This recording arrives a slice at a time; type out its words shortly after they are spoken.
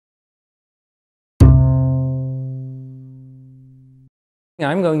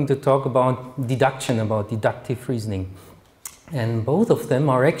I'm going to talk about deduction, about deductive reasoning. And both of them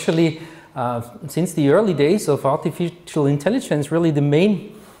are actually, since the early days of artificial intelligence, really the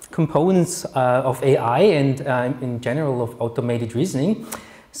main components of AI and in general of automated reasoning.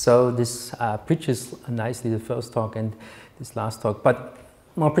 So this bridges nicely the first talk and this last talk. But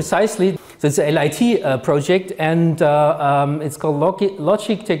more precisely, so it's a LIT project, and it's called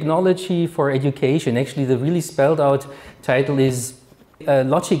Logic Technology for Education. Actually, the really spelled out title is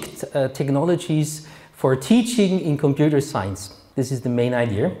Logic Technologies for Teaching in Computer Science. This is the main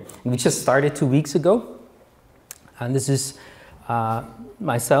idea. We just started 2 weeks ago. And this is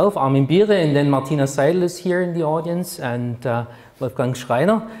myself, Armin Biere, and then Martina Seidel is here in the audience, and Wolfgang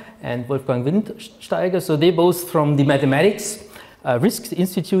Schreiner and Wolfgang Windsteiger. So they're both from the Mathematics Risk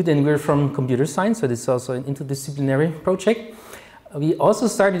Institute, and we're from computer science, so this is also an interdisciplinary project. We also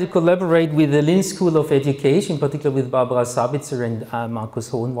started to collaborate with the Linz School of Education, particularly with Barbara Sabitzer and Markus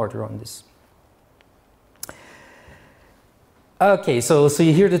Hohenwarter on this. Okay, so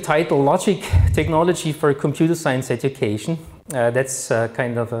you hear the title, Logic Technology for Computer Science Education. That's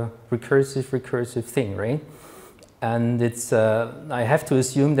kind of a recursive thing, right? And it's, I have to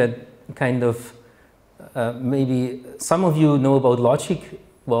assume that kind of, maybe some of you know about logic,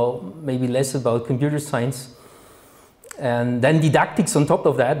 well, maybe less about computer science. And then didactics on top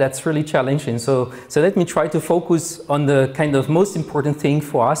of that, that's really challenging. So let me try to focus on the kind of most important thing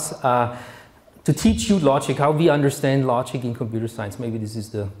for us, to teach you logic, how we understand logic in computer science. Maybe this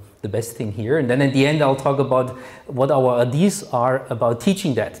is the best thing here. And then at the end, I'll talk about what our ideas are about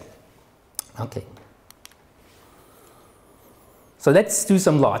teaching that. Okay. So let's do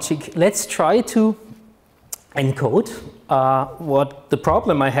some logic. Let's try to encode what the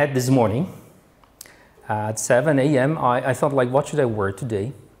problem I had this morning. At 7 a.m. I thought, like, what should I wear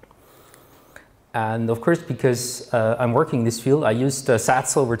today? And of course, because I'm working in this field, I used SAT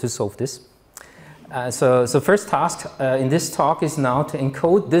Solver to solve this. So first task in this talk is now to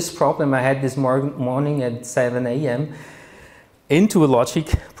encode this problem I had this morning at 7 a.m. into a logic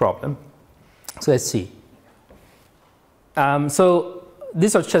problem. So let's see. So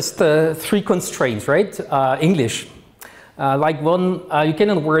these are just 3 constraints, right? English. Like one, you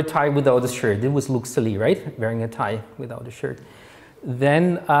cannot wear a tie without a shirt. It would look silly, right? Wearing a tie without a shirt.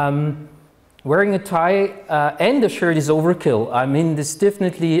 Then wearing a tie and a shirt is overkill. I mean, this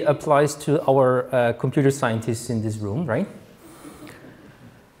definitely applies to our computer scientists in this room, right?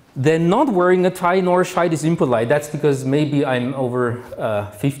 Then not wearing a tie nor a shirt is impolite. That's because maybe I'm over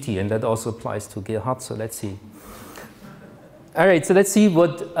 50, and that also applies to Gerhard, so let's see. All right, so let's see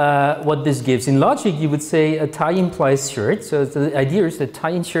what this gives. In logic, you would say a tie implies shirt. So the idea is that tie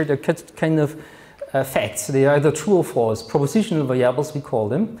and shirt are kind of facts. They are either true or false, propositional variables we call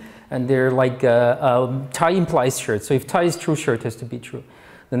them. And they're like tie implies shirt. So if tie is true, shirt has to be true.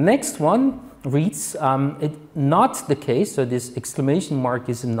 The next one reads, not the case, so this exclamation mark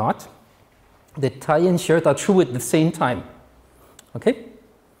is not, that tie and shirt are true at the same time. Okay?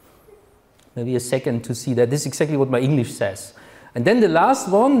 Maybe a second to see that. This is exactly what my English says. And then the last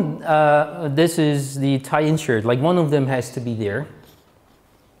one, this is the tie and shirt. Like one of them has to be there.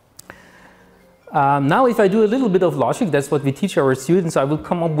 Now if I do a little bit of logic, that's what we teach our students, I will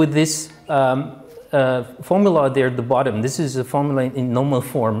come up with this formula there at the bottom. This is a formula in normal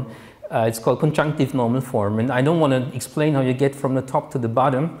form. It's called conjunctive normal form. And I don't want to explain how you get from the top to the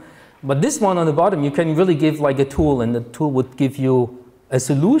bottom. But this one on the bottom, you can really give like a tool, and the tool would give you a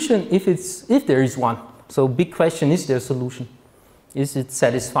solution if there is one. So big question, is there a solution? Is it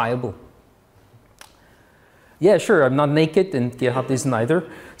satisfiable? Yeah, sure, I'm not naked, and Gerhard isn't either.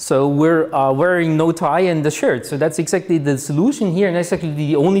 So we're wearing no tie and the shirt. So that's exactly the solution here, and that's actually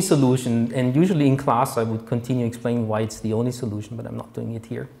the only solution. And usually in class I would continue explaining why it's the only solution, but I'm not doing it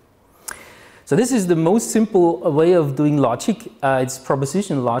here. So this is the most simple way of doing logic. It's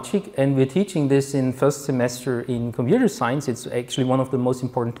propositional logic, and we're teaching this in first semester in computer science. It's actually one of the most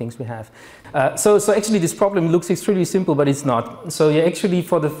important things we have. So actually this problem looks extremely simple, but it's not. So yeah, actually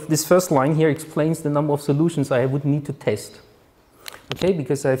for this first line here explains the number of solutions I would need to test. Okay,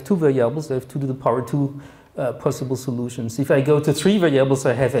 because I have 2 variables, I have 2 to the power 2 possible solutions. If I go to 3 variables,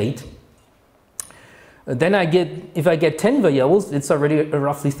 I have 8. Then if I get 10 variables, it's already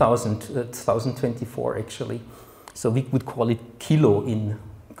roughly 1024 actually. So we would call it kilo in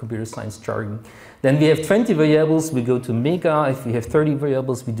computer science jargon. Then we have 20 variables, we go to mega. If we have 30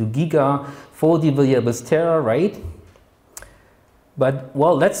 variables, we do giga. 40 variables, tera, right? But,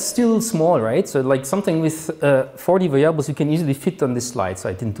 well, that's still small, right? So like something with 40 variables, you can easily fit on this slide. So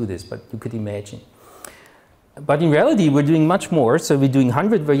I didn't do this, but you could imagine. But in reality, we're doing much more. So we're doing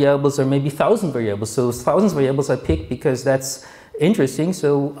 100 variables or maybe 1,000 variables. So 1,000 variables I picked because that's interesting.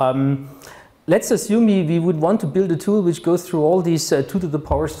 So let's assume we would want to build a tool which goes through all these 2 to the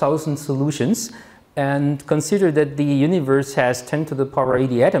power 1000 solutions, and consider that the universe has 10 to the power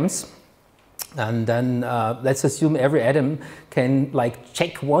 80 atoms. And then let's assume every atom can like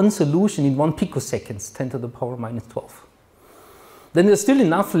check one solution in 1 picosecond, 10 to the power minus 12. Then there's still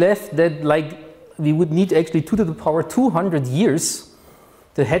enough left that like we would need actually 2 to the power 200 years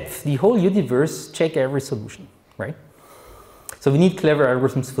to have the whole universe check every solution, right? So we need clever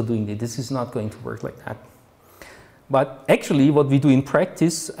algorithms for doing this. This is not going to work like that. But actually what we do in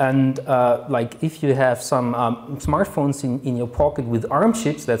practice, and like if you have some smartphones in your pocket with ARM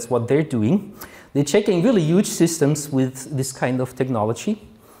chips, that's what they're doing. They're checking really huge systems with this kind of technology,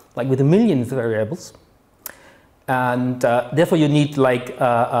 like with 1 million variables. And therefore you need like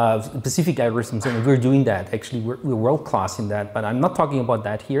specific algorithms, and we're doing that. Actually, we're world class in that, but I'm not talking about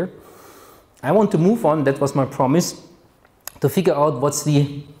that here. I want to move on, that was my promise, to figure out what's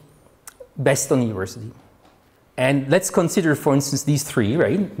the best university. And let's consider, for instance, these 3,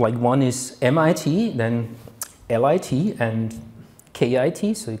 right? Like one is MIT, then LIT, and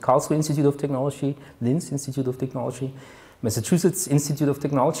KIT, so Karlsruhe Institute of Technology, Linz Institute of Technology, Massachusetts Institute of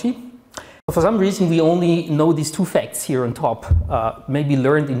Technology. For some reason, we only know these 2 facts here on top, maybe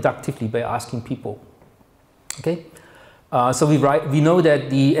learned inductively by asking people. Okay, so we know that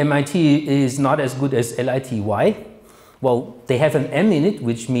the MIT is not as good as LIT. Why? Well, they have an M in it,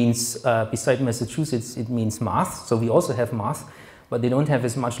 which means, beside Massachusetts, it means math. So we also have math, but they don't have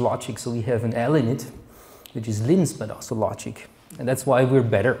as much logic. So we have an L in it, which is Linz, but also logic. And that's why we're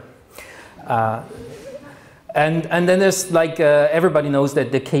better. And then there's like, everybody knows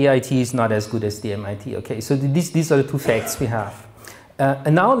that the KIT is not as good as the MIT. Okay, so these are the 2 facts we have.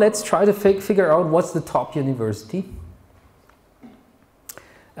 And now let's try to figure out what's the top university.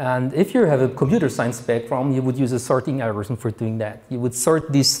 And if you have a computer science background, you would use a sorting algorithm for doing that. You would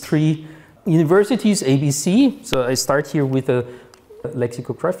sort these 3 universities, ABC. So I start here with a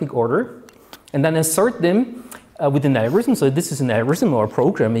lexicographic order. And then I sort them with an algorithm. So this is an algorithm or a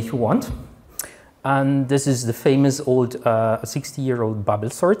program if you want. And this is the famous old 60-year-old bubble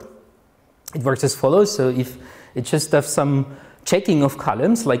sort. It works as follows. So if it just has some checking of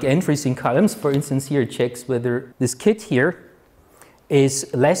columns, like entries in columns, for instance, here it checks whether this kit here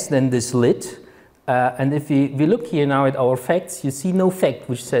is less than this lit. And if we look here now at our facts, you see no fact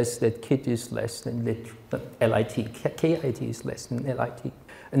which says that kit is less than lit, LIT. KIT is less than LIT.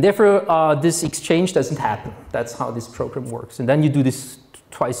 And therefore, this exchange doesn't happen. That's how this program works. And then you do this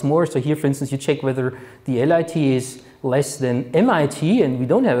twice more. So here, for instance, you check whether the LIT is less than MIT, and we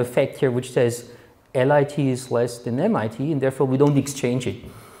don't have a fact here which says LIT is less than MIT, and therefore we don't exchange it.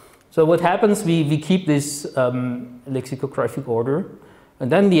 So what happens, we keep this lexicographic order,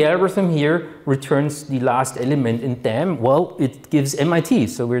 and then the algorithm here returns the last element, and damn, well, it gives MIT,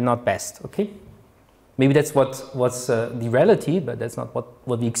 so we're not best, okay? Maybe that's what's the reality, but that's not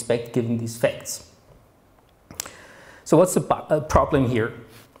what we expect given these facts. So what's the problem here?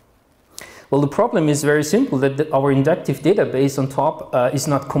 Well, the problem is very simple, that our inductive database on top is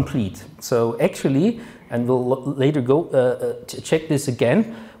not complete. So actually, and we'll later go check this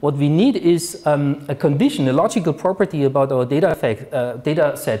again, what we need is a condition, a logical property about our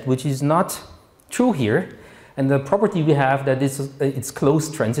data set, which is not true here. And the property we have that it's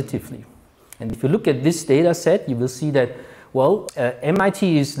closed transitively. And if you look at this data set, you will see that, well,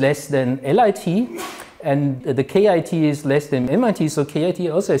 MIT is less than LIT, and the KIT is less than MIT, so KIT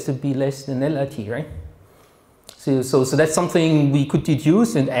also has to be less than LIT, right? So that's something we could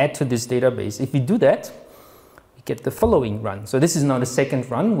deduce and add to this database. If we do that, we get the following run. So this is now the second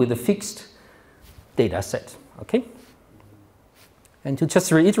run with a fixed data set, okay? And to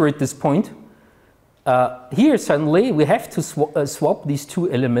just reiterate this point, here suddenly we have to swap these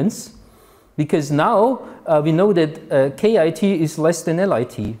 2 elements, because now we know that KIT is less than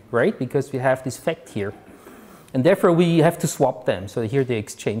LIT, right? Because we have this fact here. And therefore we have to swap them. So here they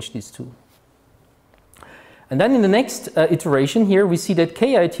exchange these 2. And then in the next iteration here, we see that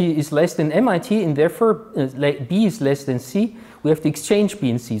KIT is less than MIT, and therefore B is less than C. We have to exchange B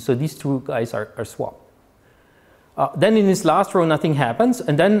and C. So these 2 guys are swapped. Then in this last row, nothing happens.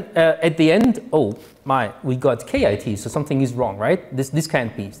 And then at the end, oh my, we got KIT. So something is wrong, right? This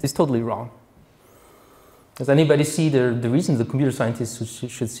can't be. This is totally wrong. Does anybody see the reason? The computer scientists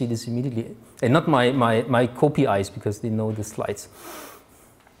should see this immediately. And not my copy eyes, because they know the slides.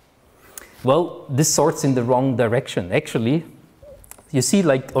 Well, this sorts in the wrong direction. Actually, you see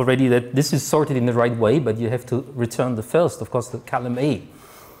like already that this is sorted in the right way, but you have to return the first, of course, the column A.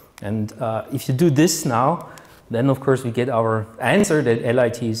 And if you do this now, then of course we get our answer that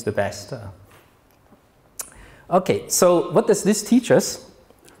LIT is the best. Okay, so what does this teach us?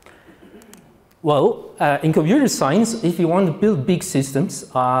 Well, in computer science, if you want to build big systems,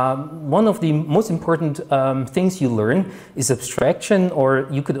 one of the most important things you learn is abstraction, or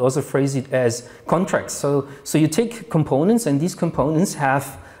you could also phrase it as contracts. So you take components, and these components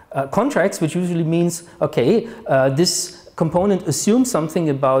have contracts, which usually means, okay, this component assumes something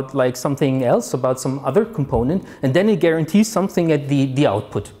about like something else, about some other component, and then it guarantees something at the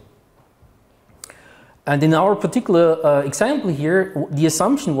output. And in our particular example here, the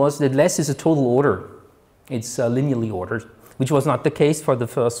assumption was that less is a total order. It's linearly ordered, which was not the case for the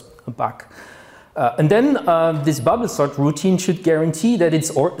first bug. And then this bubble sort routine should guarantee that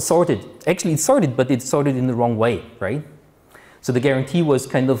it's sorted. Actually, it's sorted, but it's sorted in the wrong way, right? So the guarantee was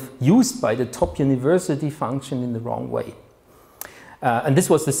kind of used by the top university function in the wrong way. And this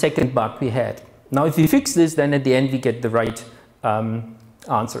was the second bug we had. Now, if we fix this, then at the end we get the right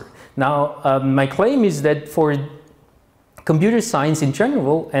answer. Now, my claim is that for computer science in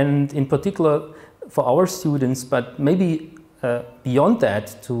general, and in particular for our students, but maybe beyond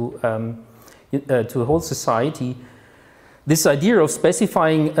that to a whole society, this idea of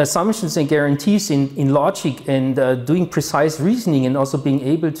specifying assumptions and guarantees in logic and doing precise reasoning and also being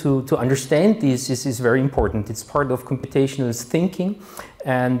able to understand these is very important. It's part of computational thinking,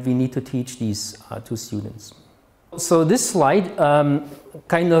 and we need to teach these to students. So this slide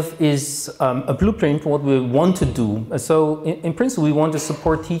kind of is a blueprint for what we want to do. So in principle, we want to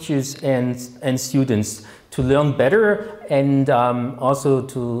support teachers and students to learn better, and also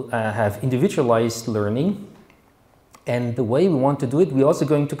to have individualized learning. And the way we want to do it, we're also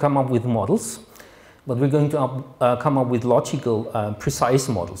going to come up with models, but we're going to come up with logical, precise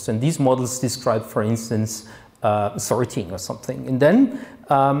models. And these models describe, for instance, sorting or something. And then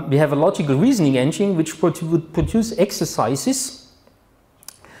we have a logical reasoning engine which would produce exercises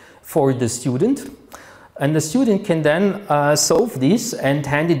for the student. And the student can then solve this and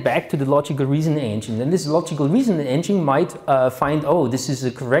hand it back to the logical reasoning engine. And this logical reasoning engine might find, oh, this is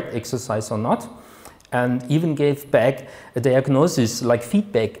a correct exercise or not, and even give back a diagnosis, like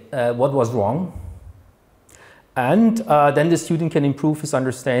feedback, what was wrong. And then the student can improve his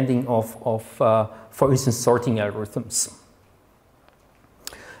understanding of for instance, sorting algorithms.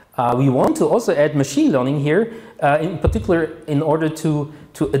 We want to also add machine learning here, in particular in order to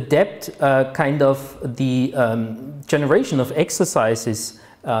adapt kind of the generation of exercises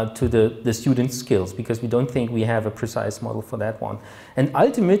to the student skills, because we don't think we have a precise model for that one. And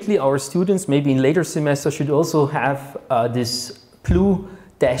ultimately, our students, maybe in later semesters, should also have this blue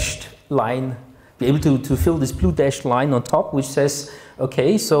dashed line, be able to fill this blue dashed line on top, which says,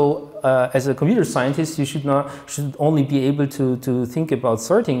 okay, so as a computer scientist, you should only be able to think about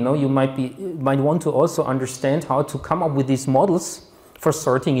sorting. No, you might want to also understand how to come up with these models for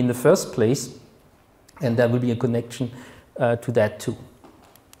sorting in the first place, and there will be a connection to that too.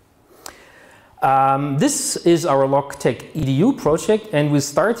 This is our LOGTECHEDU project, and we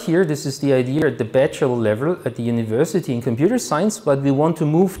start here. This is the idea at the bachelor level at the university in computer science, but we want to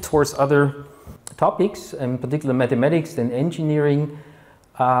move towards other topics, in particular mathematics, then engineering,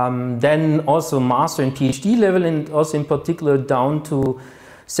 then also master and PhD level, and also in particular down to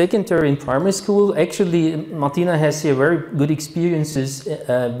secondary and primary school. Actually, Martina has here very good experiences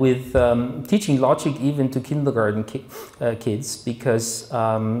with teaching logic even to kindergarten kids, because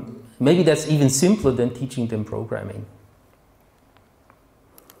maybe that's even simpler than teaching them programming.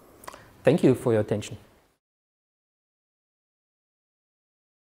 Thank you for your attention.